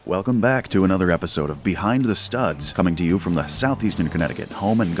Welcome back to another episode of Behind the Studs, coming to you from the Southeastern Connecticut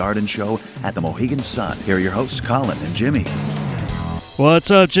Home and Garden Show at the Mohegan Sun. Here are your hosts, Colin and Jimmy. What's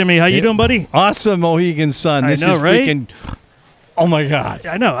up, Jimmy? How you doing, buddy? Awesome, Mohegan Sun. This know, is right? freaking... Oh, my God.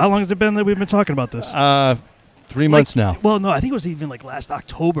 I know. How long has it been that we've been talking about this? 3 months now. Well, no, I think it was even like last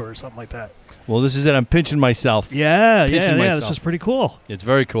October or something like that. Well, this is it. I'm pinching myself. Yeah. myself. This is pretty cool. It's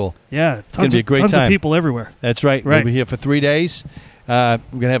very cool. Yeah. It's going to be a great tons time. of people everywhere. That's right. Right. We'll be here for 3 days. We're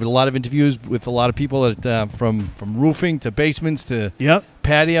going to have a lot of interviews with a lot of people from roofing to basements to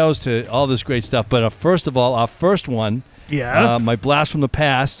patios to all this great stuff. But first of all, our first one, my blast from the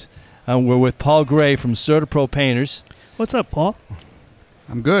past, we're with Paul Gray from CertaPro Painters. What's up, Paul?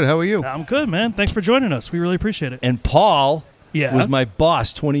 I'm good. How are you? I'm good, man. Thanks for joining us. We really appreciate it. And Paul was my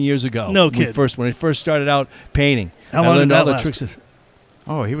boss 20 years ago. No kid. When I first started out painting. How long did that all the last? tricks.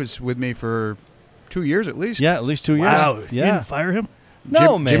 Oh, he was with me for 2 years at least. Yeah, at least 2 years. Wow. Yeah. You didn't fire him?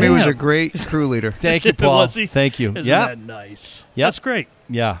 No, man. Jimmy was a great crew leader. Thank you, Paul. Was he? Thank you. Isn't that nice? Yep. That's great.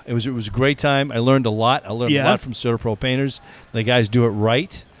 Yeah, it was a great time. I learned a lot. I learned a lot from CertaPro Painters. The guys do it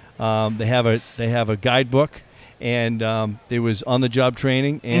right. They have a guidebook, and there was on-the-job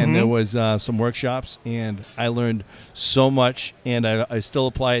training, and there was some workshops, and I learned so much, and I still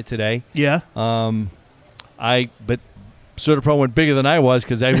apply it today. Yeah. But CertaPro went bigger than I was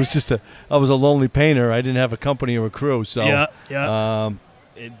because I was I was a lonely painter. I didn't have a company or a crew, so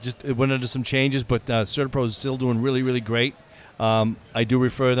it went into some changes. But CertaPro is still doing really, really great. I do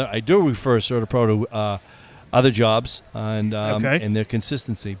refer CertaPro to other jobs and their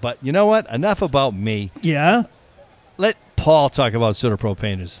consistency. But you know what? Enough about me. Yeah. Let Paul talk about CertaPro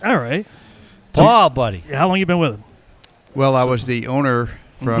Painters. All right. Paul, buddy. How long you been with him? Well, I was the owner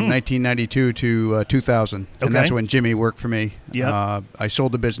from 1992 to 2000, and that's when Jimmy worked for me. Yeah. I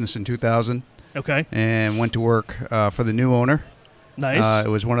sold the business in 2000. Okay. And went to work for the new owner. Nice. It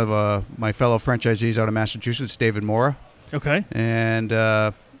was one of my fellow franchisees out of Massachusetts, David Mora. Okay.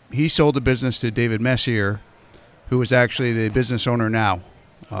 And he sold the business to David Messier, who is actually the business owner now.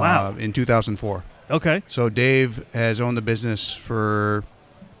 Wow. In 2004. Okay. So Dave has owned the business for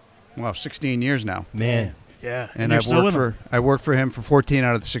 16 years now. Man. Yeah. And I worked for him for 14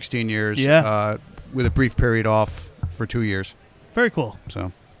 out of the 16 years. Yeah. With a brief period off for 2 years. Very cool.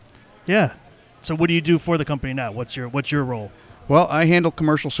 So. Yeah. So what do you do for the company now? What's your role? Well, I handle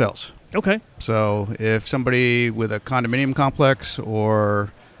commercial sales. Okay. So if somebody with a condominium complex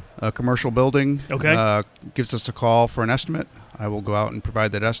or a commercial building gives us a call for an estimate, I will go out and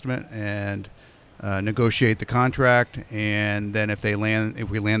provide that estimate and negotiate the contract, and then if we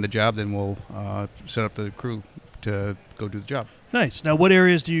land the job, then we'll set up the crew to go do the job. Nice. Now, what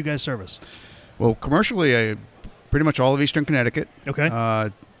areas do you guys service? Well, commercially, pretty much all of Eastern Connecticut. Okay.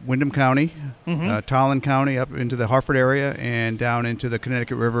 Wyndham County, Tolland County, up into the Hartford area, and down into the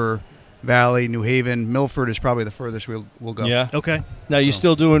Connecticut River Valley, New Haven. Milford is probably the furthest we'll go. Yeah. Okay. Now, you're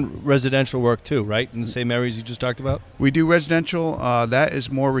still doing residential work too, right? In the same areas you just talked about? We do residential. That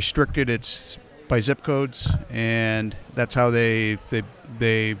is more restricted. It's by zip codes, and that's how they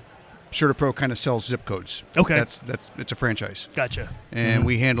CertaPro kind of sells zip codes. Okay. It's a franchise. Gotcha. And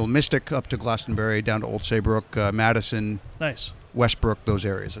we handle Mystic up to Glastonbury, down to Old Saybrook, Madison. Nice. Westbrook, those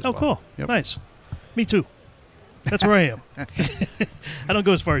areas as well. Oh, cool. Yep. Nice. Me too. That's where I am. I don't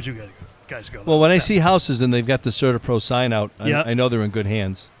go as far as you guys go. Well, when I see houses and they've got the CertaPro sign out, I know they're in good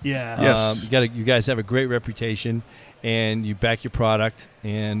hands. Yeah. Yes. You guys have a great reputation, and you back your product,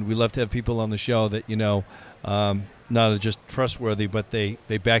 and we love to have people on the show that, not just trustworthy, but they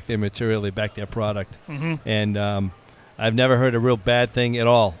back their material, they back their product. And I've never heard a real bad thing at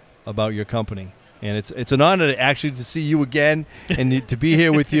all about your company. And it's an honor to see you again and to be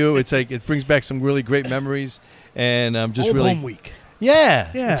here with you. It's like it brings back some really great memories, and I'm just Old really home week.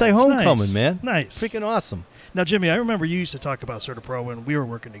 Yeah, it's like homecoming, nice. man. Nice, freaking awesome. Now, Jimmy, I remember you used to talk about CertaPro when we were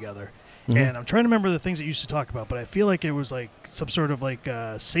working together, and I'm trying to remember the things that you used to talk about, but I feel like it was like some sort of like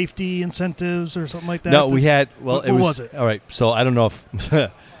safety incentives or something like that. No, we had. Well, what was it? All right, so I don't know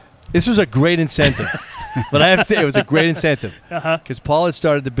if this was a great incentive. But I have to say, it was a great incentive because Paul had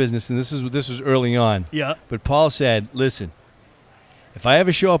started the business, and this was early on. Yeah. But Paul said, "Listen, if I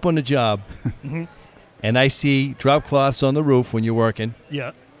ever show up on the job and I see drop cloths on the roof when you're working,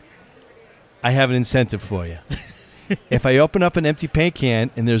 I have an incentive for you. If I open up an empty paint can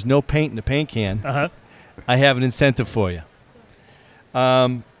and there's no paint in the paint can, I have an incentive for you."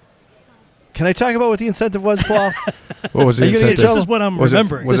 Can I talk about what the incentive was, Paul? What was the incentive? This is what I'm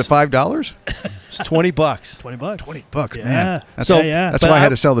remembering. Was it $5? It's $20. $20. $20, yeah. man. That's That's why I had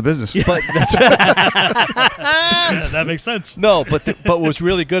to sell the business. Yeah. But that makes sense. No, but what's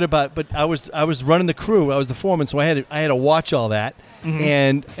really good about I was running the crew. I was the foreman, so I had to watch all that.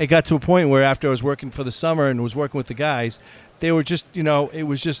 And it got to a point where after I was working for the summer and was working with the guys, they were just, it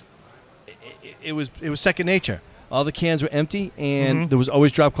was second nature. All the cans were empty, and there was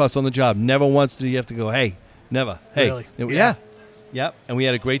always drop cloths on the job. Never once did you have to go, hey, never. Hey. Really? Yeah. Yep. And we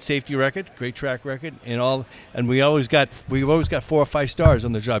had a great safety record, great track record, and we've always got 4 or 5 stars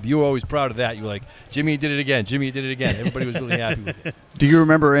on the job. You were always proud of that. You were like, Jimmy did it again. Jimmy did it again. Everybody was really happy with it. Do you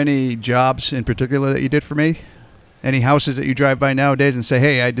remember any jobs in particular that you did for me? Any houses that you drive by nowadays and say,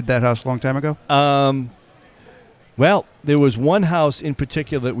 hey, I did that house a long time ago? Well, there was one house in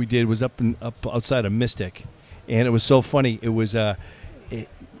particular that we did was up outside of Mystic, and it was so funny. It was it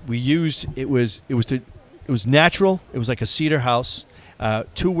was natural. It was like a cedar house.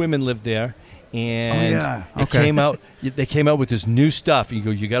 2 women lived there, and they came out with this new stuff. You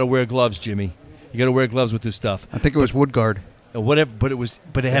go, you got to wear gloves, Jimmy. You got to wear gloves with this stuff. I think it was Woodguard. Whatever,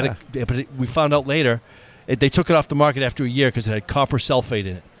 we found out later, they took it off the market after a year because it had copper sulfate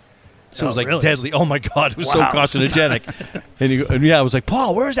in it. So it was like deadly. Oh my God! It was so carcinogenic. and I was like,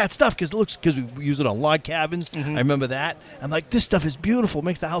 Paul, where's that stuff? Because we use it on log cabins. I remember that. I'm like, this stuff is beautiful.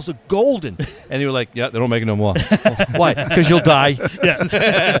 Makes the house look golden. And you were like, yeah, they don't make it no more. Why? Because you'll die.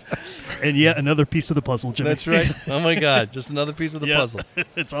 Yeah. And yet another piece of the puzzle, Jimmy. That's right. Oh my God! Just another piece of the puzzle.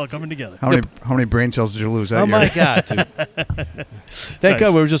 It's all coming together. How many brain cells did you lose that year? Oh my God, dude! Thank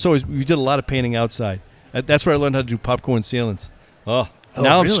God we did a lot of painting outside. That's where I learned how to do popcorn ceilings.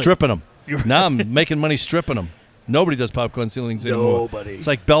 Now I'm stripping them. Now I'm making money stripping them. Nobody does popcorn ceilings anymore. Nobody. It's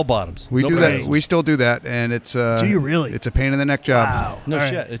like bell bottoms. We do that. We still do that, and it's. Do you really? It's a pain in the neck job. Wow. No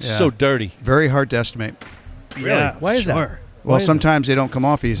shit. It's so dirty. Very hard to estimate. Really? Yeah, Why is that? Well, sometimes they don't come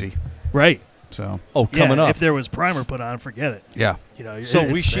off easy. Right. So. Coming up. If there was primer put on, forget it. Yeah. So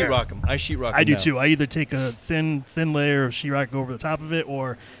we sheetrock them. I sheetrock them. I do too. I either take a thin layer of sheetrock over the top of it,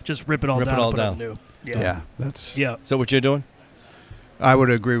 or just rip it all down. And put it new. Yeah. That's. Yeah. Is that what you're doing? I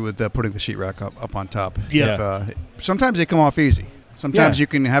would agree with putting the sheetrock up on top. Yeah. Sometimes they come off easy. Sometimes you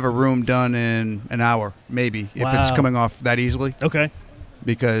can have a room done in an hour, maybe, if it's coming off that easily. Okay.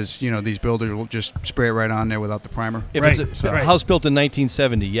 Because, these builders will just spray it right on there without the primer. If it's a house built in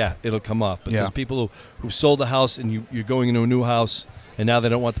 1970, it'll come off. But there's people who sold a house and you're going into a new house and now they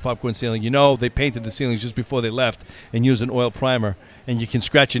don't want the popcorn ceiling. They painted the ceilings just before they left and used an oil primer, and you can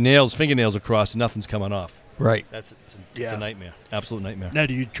scratch your fingernails across and nothing's coming off. Right. It's a nightmare. Absolute nightmare. Now,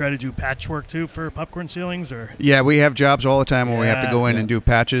 do you try to do patchwork too for popcorn ceilings, or? Yeah, we have jobs all the time where we have to go in and do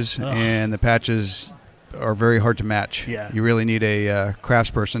patches, and the patches are very hard to match. Yeah. You really need a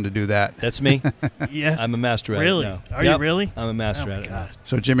craftsperson to do that. That's me. Yeah. I'm a master at really? it now. Are you really? I'm a master at it. God.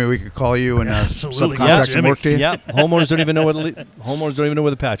 So, Jimmy, we could call you and Absolutely. subcontract some work to you? Yeah. Homeowners don't even know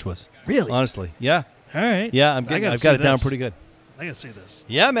where the patch was. Really? Honestly. Yeah. All right. Yeah, I've got it down pretty good. I got to see this.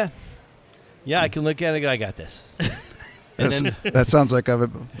 Yeah, man. Yeah, I can look at it. I got this. That sounds like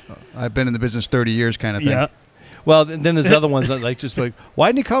I've been in the business 30 years kind of thing. Yeah. Well, then there's other ones that just like, why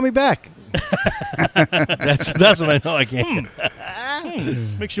didn't you call me back? That's what I know I can't.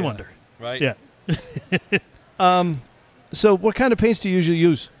 Makes you wonder. Right. Yeah. So what kind of paints do you usually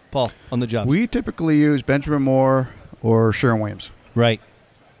use, Paul, on the job? We typically use Benjamin Moore or Sherwin-Williams. Right.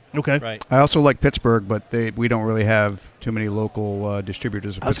 Okay. Right. I also like Pittsburgh, but we don't really have too many local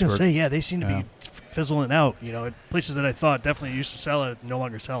distributors of Pittsburgh. I was going to say, they seem to be fizzling out. Places that I thought definitely used to sell it no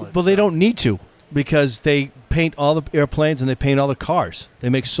longer sell it. Well, they don't need to, because they paint all the airplanes and they paint all the cars. They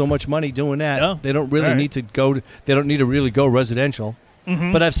make so much money doing that. Yeah. They don't really need to go. They don't need to really go residential.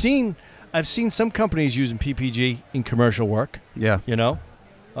 Mm-hmm. But I've seen some companies using PPG in commercial work. Yeah.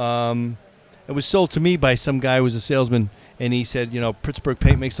 It was sold to me by some guy who was a salesman, and he said, Pittsburgh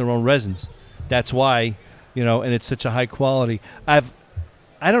Paint makes their own resins. That's why, and it's such a high quality. I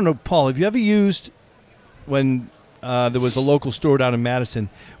don't know, Paul, have you ever used, when there was a local store down in Madison,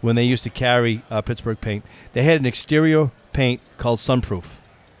 when they used to carry Pittsburgh Paint, they had an exterior paint called Sunproof.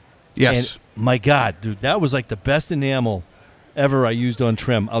 Yes. And my God, dude, that was like the best enamel ever I used on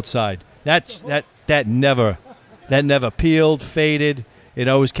trim outside. That never peeled, faded. It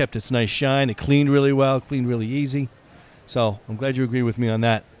always kept its nice shine. It cleaned really well, cleaned really easy. So I'm glad you agree with me on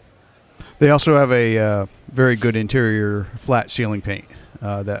that. They also have a very good interior flat ceiling paint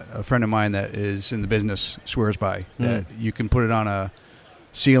that a friend of mine that is in the business swears by. That you can put it on a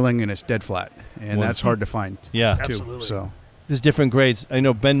ceiling and it's dead flat, and that's hard to find. Yeah, too. Absolutely. So there's different grades. I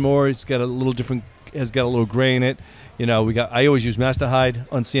know Ben Moore has got a little gray in it. I always use Master Hide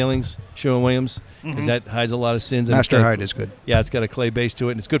on ceilings, Sherwin-Williams, because that hides a lot of sins. Master Hide is good. Yeah, it's got a clay base to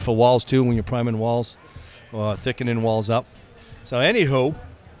it, and it's good for walls too when you're priming walls, thickening walls up. So anywho,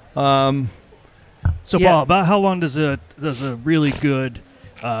 Paul, about how long does a really good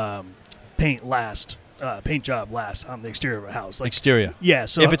paint last paint job last on the exterior of a house? Like Exterior. Yeah.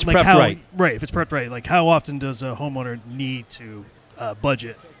 So If it's like prepped right. Right. If it's prepped right. Like how often does a homeowner need to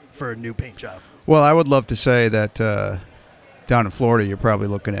budget for a new paint job? Well, I would love to say that down in Florida, you're probably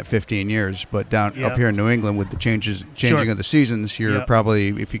looking at 15 years, but up here in New England, with the changing of the seasons, you're probably,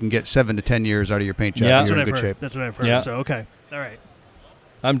 if you can get 7 to 10 years out of your paint job, you're in good shape. That's what I've heard. Yeah. So okay, all right.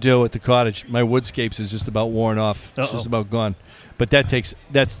 I'm due at the cottage. My woodscapes is just about worn off. It's just about gone. But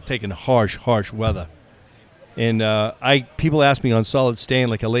that's taking harsh weather. And people ask me on solid stain,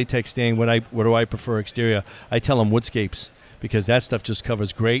 like a latex stain, what do I prefer exterior? I tell them woodscapes because that stuff just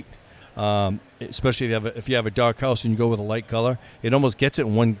covers great. Especially if you have a dark house and you go with a light color, it almost gets it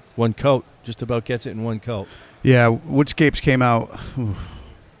in one coat. Just about gets it in one coat. Yeah, woodscapes came out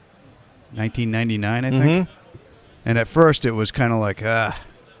 1999, I think. And at first it was kind of like, I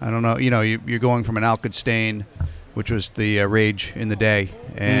don't know. You're going from an alkyd stain, which was the rage in the day,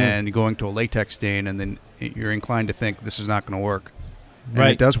 and going to a latex stain, and then you're inclined to think this is not going to work. And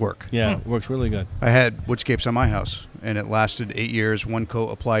it does work. Yeah, it works really good. I had woodscapes on my house, and it lasted 8 years, one coat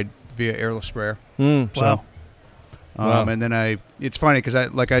applied via airless sprayer. Wow. And then it's funny because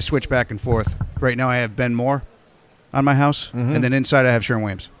I switch back and forth. Right now I have Ben Moore on my house, and then inside I have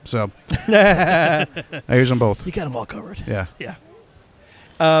Sherwin-Williams. So I use them both. You got them all covered. Yeah. Yeah.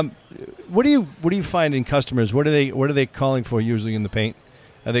 What do you find in customers? What are they calling for usually in the paint?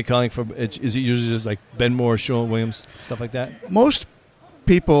 Are they calling for? Is it usually just like Ben Moore, Sherwin-Williams, stuff like that? Most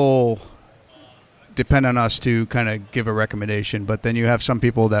people depend on us to kind of give a recommendation, but then you have some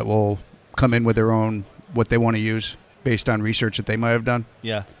people that will come in with their own what they want to use based on research that they might have done.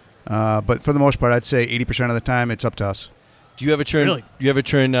 Yeah. But for the most part, I'd say 80% of the time it's up to us. Do you ever turn? Really? Do you ever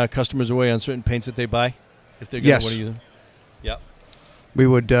turn customers away on certain paints that they buy if they're going to want to use them? Yeah. We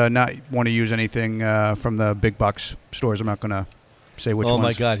would not want to use anything from the big box stores. I'm not going to say which ones. Oh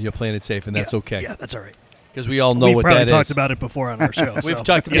my God, you're playing it safe, and that's okay. Yeah, that's all right. Because we all know We've what probably that talked is. about it before on our show. We've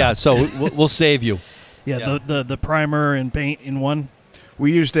talked. Yeah, so we'll save you. Yeah, the primer and paint in one.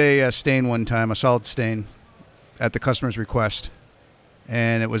 We used a stain one time, a solid stain, at the customer's request,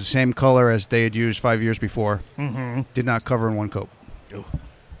 and it was the same color as they had used 5 years before. Did not cover in one coat.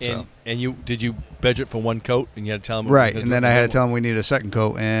 And did you budget for one coat, and you had to tell them right? And then I had to tell them we needed a second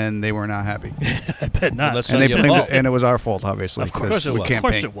coat, and they were not happy. I bet not. Well, And they blamed it, and it was our fault, obviously. Of course it was. We can't Of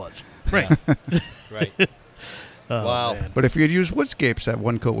course paint. it was. Right. Right. Oh, Wow. man. But if you had used woodscapes, that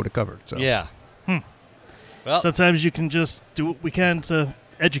one coat would have covered. So Yeah. Well. Sometimes you can just do what we can to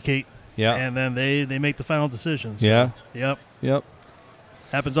educate. Yeah. And then they make the final decisions. Yeah. Yep.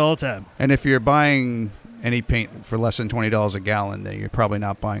 Happens all the time. And if you're buying any paint for less than $20 a gallon, then you're probably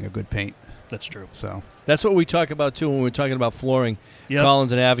not buying a good paint. That's true. So That's what we talk about too when we're talking about flooring. Yep.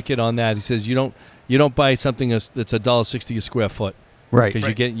 Colin's an advocate on that. He says you don't buy something that's $1.60 a square foot, right.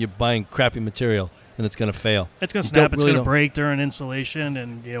 Because you're buying crappy material and it's going to fail. It's going to You snap. don't It's really going to don't- break during installation,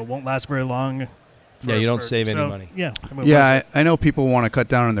 and won't last very long. Yeah, you don't save any money. Yeah. Yeah, I know people want to cut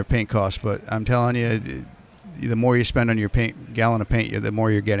down on their paint costs, but I'm telling you, the more you spend on your gallon of paint, the more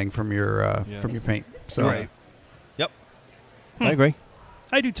you're getting from your paint. So Right. Yep. I agree.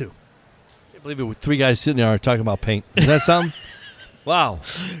 I do too. I can't believe it. With 3 guys sitting there talking about paint. Is that something? Wow.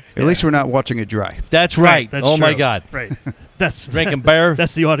 At least we're not watching it dry. That's right. That's oh my true. God. Right. That's Drinking beer.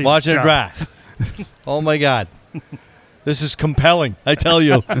 That's the audience. Watching it job. dry. Oh my God. This is compelling. I tell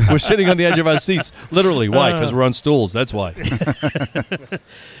you, we're sitting on the edge of our seats. Literally. Why? Because we're on stools. That's why.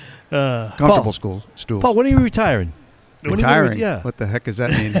 Comfortable stools. Paul, when are you retiring? Retiring? Yeah. What the heck does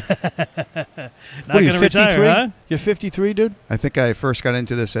that mean? Not What are you, going to retire, 53? huh? You're 53, dude? I think I first got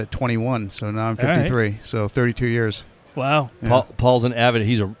into this at 21, so now I'm All right. 53. So 32 years. Wow. Yeah. Paul's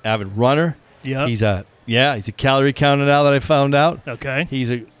he's an avid runner. Yep. He's a calorie counter now that I found out. Okay. He's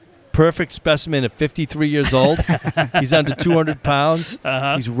a perfect specimen at 53 years old. He's under 200 pounds.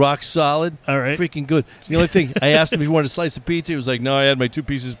 Uh-huh. He's rock solid. All right. Freaking good. The only thing, I asked him if he wanted a slice of pizza. He was like, no, I had my 2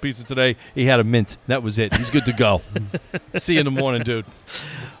 pieces of pizza today. He had a mint. That was it. He's good to go. See you in the morning, dude.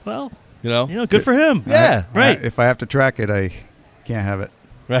 Well, You know? good for him. Yeah. Right. If I have to track it, I can't have it.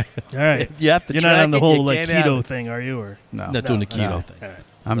 Right. All right. You have to You're not track on the it, whole you like can't have keto it. thing, are you? Or No. Not doing the keto No. thing. All right.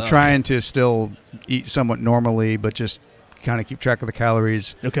 I'm No. trying to still eat somewhat normally, but just kind of keep track of the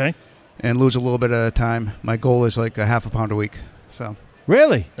calories Okay. and lose a little bit at a time. My goal is like a half a pound a week. So,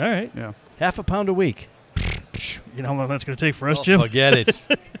 Really? All right. yeah. Half a pound a week. You know how long that's going to take for us, Oh, Jim? forget it.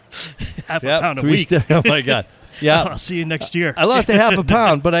 Half Yep, a pound a 3 week. oh, my God. Yeah. I'll see you next year. I lost a half a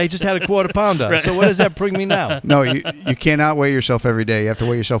pound, but I just had a quarter pounder. Right. So what does that bring me now? No, you cannot weigh yourself every day. You have to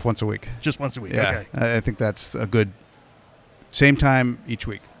weigh yourself once a week. Just once a week. Yeah. Okay. I think that's a good same time each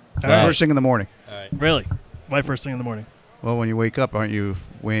week. All right. First thing in the morning. All right. Really? Why first thing in the morning? Well, when you wake up, aren't you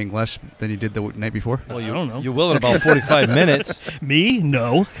weighing less than you did the night before? Well, I don't know. You will in about 45 minutes. Me?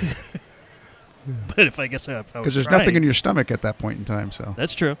 No. But if I guess I was Because there's trying. nothing in your stomach at that point in time. So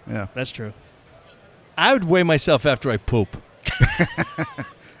That's true. yeah. That's true. I would weigh myself after I poop.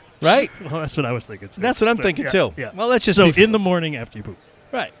 Right? Well, that's what I was thinking, too. That's what I'm thinking, yeah, too. Yeah. Well, let's just So be in the morning after you poop.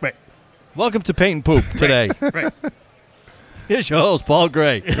 Right. Right. Welcome to Paint and Poop today. Right. Here's your host, Paul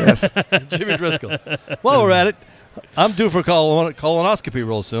Gray. Yes. Jimmy Driscoll. While we're at it, I'm due for a colonoscopy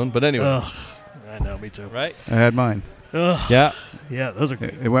real soon, but anyway. Ugh. I know, me too. Right? I had mine. Ugh. Yeah. Yeah, those are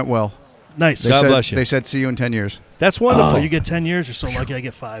great. It went well. Nice. God said, bless you. They said, see you in 10 years. That's wonderful. Oh, you get 10 years? You're so lucky I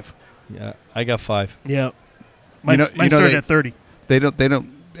get 5. Yeah, I got 5. Yeah. Mine you know started they- at 30. They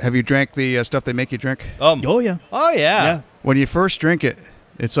don't. Have you drank the stuff they make you drink? Oh, yeah. Oh, yeah. Yeah. When you first drink it,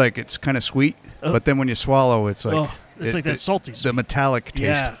 it's kind of sweet. Oh. But then when you swallow, it's like It's like that salty the sweet. metallic taste.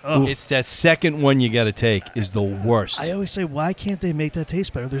 Yeah. Oh. It's that second one you got to take is the worst. I always say, why can't they make that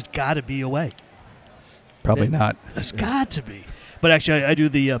taste better? There's got to be a way. Probably not. There's got to be. But actually, I do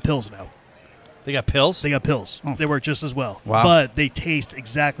the pills now. They got pills? They got pills. Oh. They work just as well. Wow. But they taste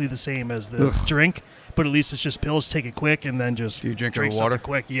exactly the same as the Ugh. drink. But at least it's just pills. Take it quick and then just Do you drink it with something water?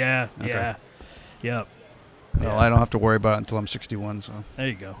 quick. Yeah. Okay. Yeah. Yep. Well, I don't have to worry about it until I'm 61. So There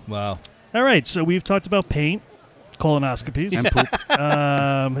you go. Wow. All right. So we've talked about paint, colonoscopies. and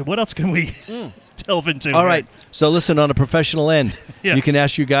poop. What else can we delve into? All here? right. So listen, on a professional end, Yeah. you can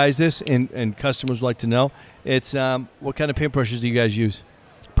ask you guys this, and customers would like to know. It's what kind of paintbrushes do you guys use?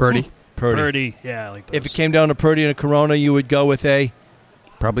 Purdy. Purdy. Yeah, I like those. If it came down to Purdy and a Corona, you would go with a...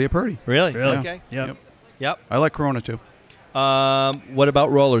 Probably a Purdy. Really? Really? Okay. Yep. Yep. I like Corona too. What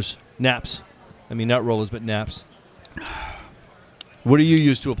about rollers? Naps. I mean, not rollers, but naps. What do you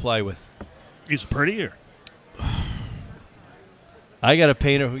use to apply with? Use Purdy or? I got a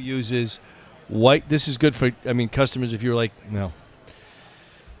painter who uses white. This is good for, customers if you're like, no.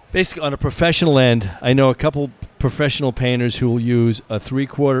 Basically, on a professional end, I know a couple professional painters who will use a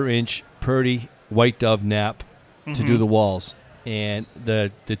 3/4-inch Purdy White Dove nap to do the walls. And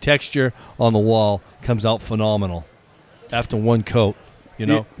the texture on the wall comes out phenomenal after one coat, you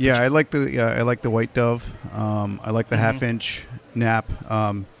know? Yeah, I like the White Dove. I like the half-inch nap.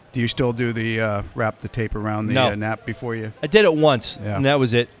 Do you still do the wrap the tape around the No. nap before you? I did it once, Yeah. and that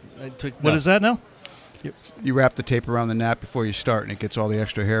was it. What is that now? You wrap the tape around the nap before you start, and it gets all the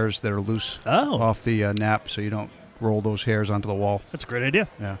extra hairs that are loose Oh, off the nap, so you don't roll those hairs onto the wall. that's a great idea.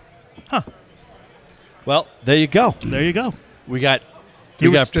 Yeah. Well, there you go. There you go. We got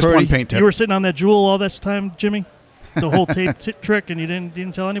Just Purdy. one paint tip. You were sitting on that jewel all this time, Jimmy? The whole tape trick, and you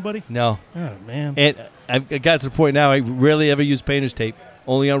didn't tell anybody? No. Oh, man. And I got to the point now I rarely ever use painter's tape,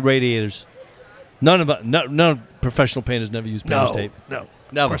 only on radiators. None of professional painters never use painter's tape. No.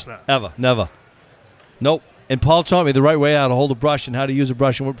 Never. Of course not. Ever. Never. Nope. And Paul taught me the right way how to hold a brush and how to use a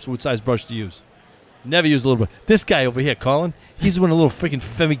brush and what size brush to use. Never use a little brush. This guy over here, Colin, he's one of the little freaking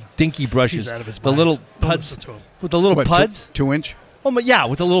Femi dinky brushes. He's out of his the mind. little Don't puds. listen to him. With the little What, puds. 2-inch? Oh, my, yeah,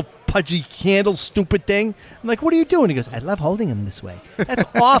 with the little pudgy handle, stupid thing. I'm like, what are you doing? He goes, I love holding him this way. That's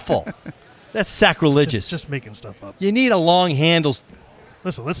awful. That's sacrilegious. Just making stuff up. You need a long handle.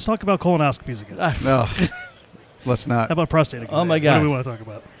 Listen, let's talk about colonoscopies again. No. Let's not. How about prostate again? Oh, my What God. do we want to talk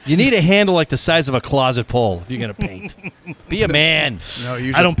about? You need a handle like the size of a closet pole if you're going to paint. Be a man. No,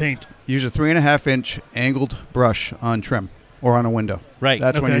 use I don't paint. Use a 3.5-inch angled brush on trim or on a window. Right.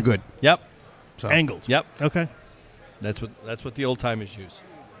 That's when Okay. you're good. Yep. So. Angled. Yep. Okay. That's what the old timers use.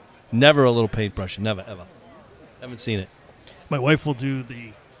 Never a little paintbrush. Never, ever. Haven't seen it. My wife will do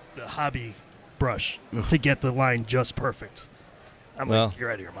the hobby brush to get the line just perfect. I'm Well. like, you're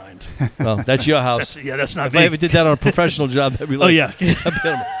out of your mind. Well, that's your house. That's not If me. I ever did that on a professional job, that'd be like, Oh, yeah.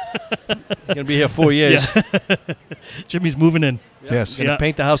 I'm going to be here 4 years. Yeah. Jimmy's moving in. Yes. Going to Yeah.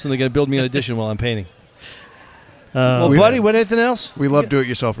 paint the house and they're going to build me an addition while I'm painting. Well, Of buddy, what, anything else? We love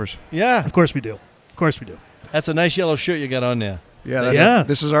do-it-yourselfers. Yeah. course we do. Of course we do. That's a nice yellow shirt you got on there. Yeah. Yeah.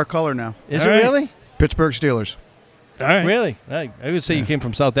 This is our color now. Is All it right. really? Pittsburgh Steelers. All right. Really? I would say you came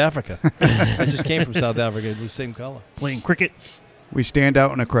from South Africa. I just came from South Africa. It's the same color. Playing cricket. We stand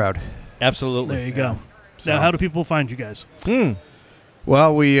out in a crowd. Absolutely. There you go. So- Now, how do people find you guys?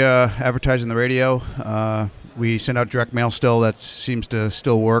 Well, we advertise in the radio. We send out direct mail still. That seems to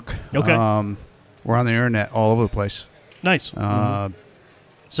still work. Okay. We're on the internet all over the place. Nice.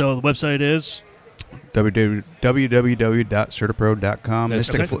 So the website is? www.certapro.com.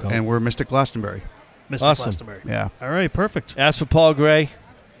 That's Mystic, okay. and we're Mystic Glastonbury. Mr. Awesome. Glastonbury. Yeah. All right. Perfect. Ask for Paul Gray.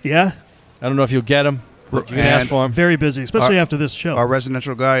 Yeah. I don't know if you'll get him, but you can ask And- for him. Very busy, especially after this show. Our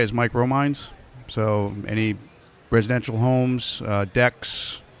residential guy is Mike Romines. So any residential homes,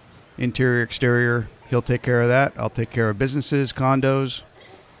 decks, interior, exterior, He'll take care of that. I'll take care of businesses, condos,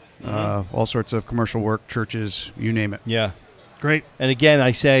 all sorts of commercial work, churches, you name it. Yeah. Great. And again,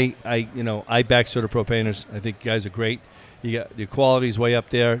 I back CertaPro painters. I think you guys are great. You got the quality's way up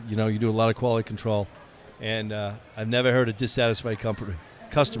there. You do a lot of quality control, and I've never heard a dissatisfied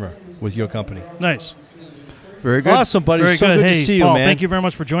customer with your company. Nice. Very good. Awesome, buddy. Very So good to see you, Paul, man. thank you very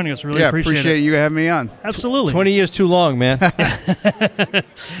much for joining us. Really appreciate it. you having me on. Absolutely. 20 years too long, man. Thank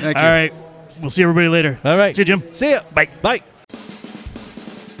you. All right. We'll see everybody later. All right. See you, Jim. See ya. Bye. Bye.